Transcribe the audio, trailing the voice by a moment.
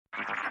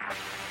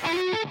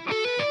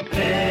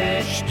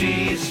HT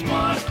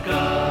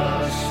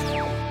Smartcast.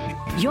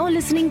 You're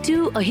listening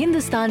to a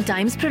Hindustan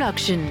Times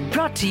production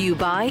brought to you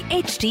by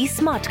HT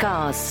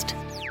Smartcast.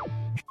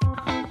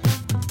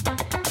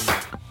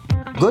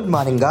 Good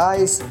morning,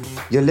 guys.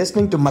 You're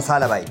listening to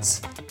Masala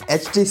Bites,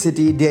 HT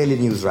City Daily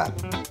News Wrap,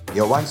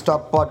 your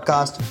one-stop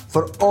podcast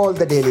for all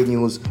the daily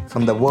news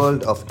from the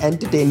world of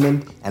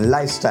entertainment and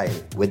lifestyle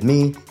with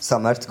me,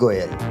 Samarth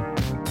Goyal.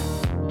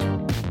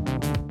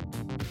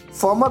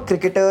 Former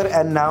cricketer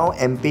and now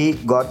MP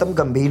Gautam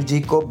Gambhir जी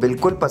को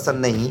बिल्कुल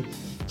पसंद नहीं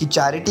कि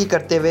charity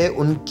करते हुए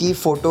उनकी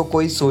photo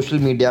कोई social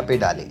media पे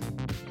डाले.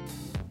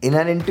 In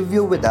an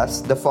interview with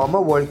us, the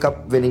former World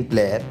Cup winning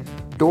player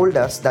told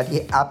us that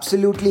he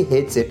absolutely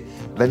hates it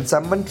when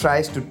someone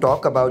tries to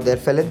talk about their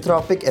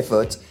philanthropic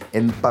efforts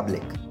in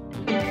public.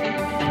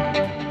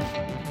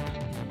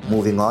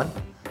 Moving on,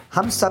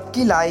 हम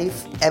सबकी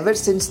life ever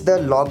since the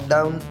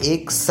lockdown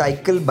एक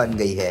cycle बन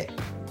गई है.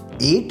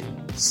 Eat,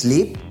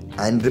 sleep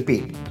and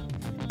repeat.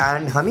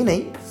 And हम ही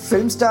नहीं,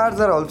 film stars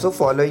are also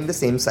following the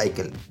same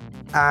cycle.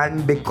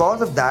 And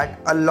because of that,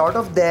 a lot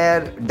of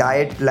their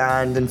diet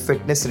plans and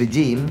fitness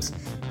regimes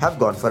have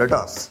gone for a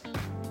toss.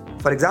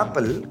 For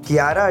example,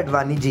 Kiara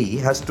Advani ji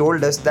has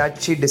told us that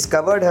she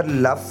discovered her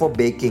love for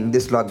baking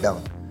this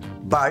lockdown.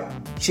 But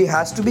she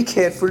has to be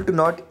careful to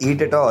not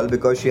eat at all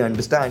because she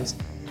understands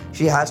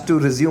she has to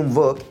resume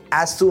work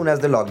as soon as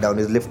the lockdown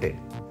is lifted.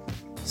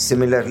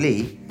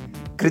 Similarly,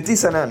 Kriti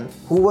Sanan,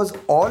 who was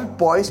all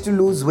poised to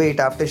lose weight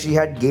after she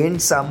had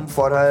gained some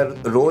for her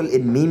role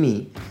in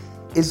Mimi,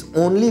 is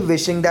only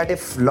wishing that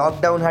if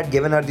lockdown had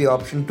given her the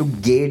option to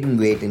gain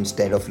weight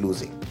instead of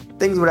losing,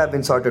 things would have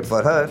been sorted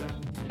for her.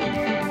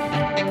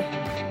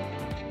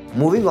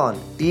 Moving on,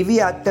 TV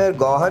actor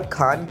Gauhar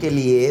Khan के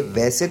लिए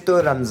वैसे तो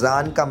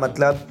रमज़ान का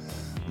मतलब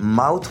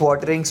mouth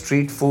watering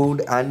street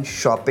food and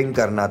shopping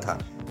करना था,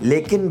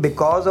 लेकिन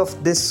because of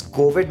this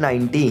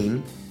कोविड-19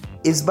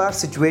 इस बार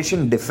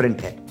सिचुएशन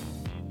डिफरेंट है.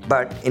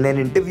 But in an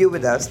interview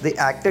with us, the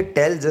actor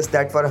tells us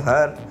that for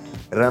her,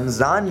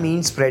 Ramzan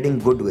means spreading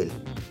goodwill,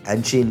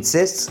 and she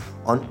insists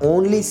on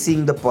only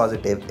seeing the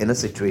positive in a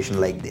situation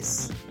like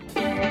this.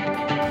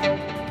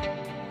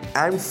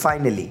 And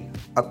finally,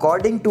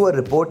 according to a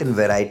report in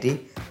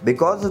Variety,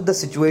 because of the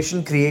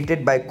situation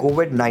created by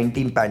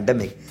COVID-19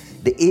 pandemic,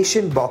 the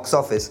Asian box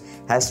office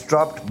has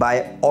dropped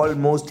by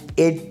almost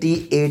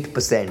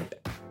 88%.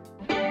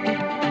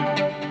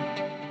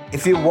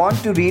 If you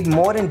want to read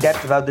more in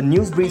depth about the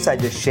news briefs I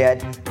just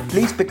shared,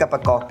 please pick up a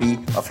copy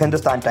of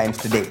Hindustan Times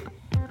today.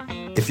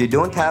 If you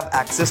don't have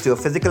access to a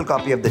physical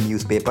copy of the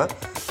newspaper,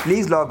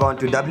 please log on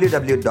to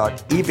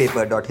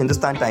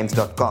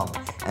www.epaper.hindustantimes.com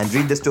and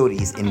read the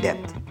stories in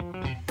depth.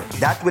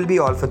 That will be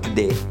all for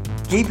today.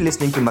 Keep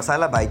listening to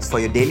Masala Bites for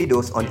your daily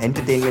dose on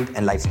entertainment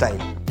and lifestyle.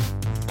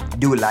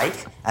 Do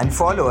like and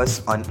follow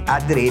us on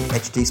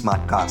 @HT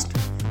Smartcast.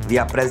 We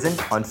are present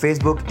on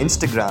Facebook,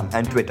 Instagram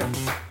and Twitter.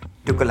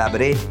 To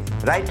collaborate,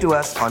 write to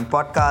us on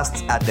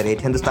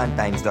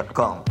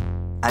podcasts@hindustantimes.com.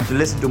 And to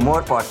listen to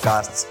more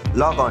podcasts,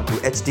 log on to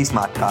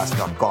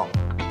htsmartcast.com.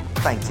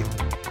 Thank you.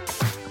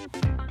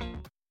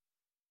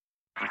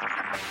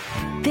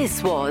 This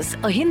was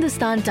a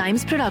Hindustan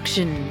Times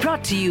production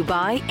brought to you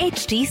by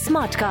HT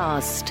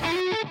Smartcast.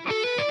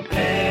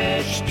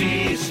 HT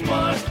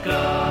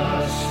Smartcast.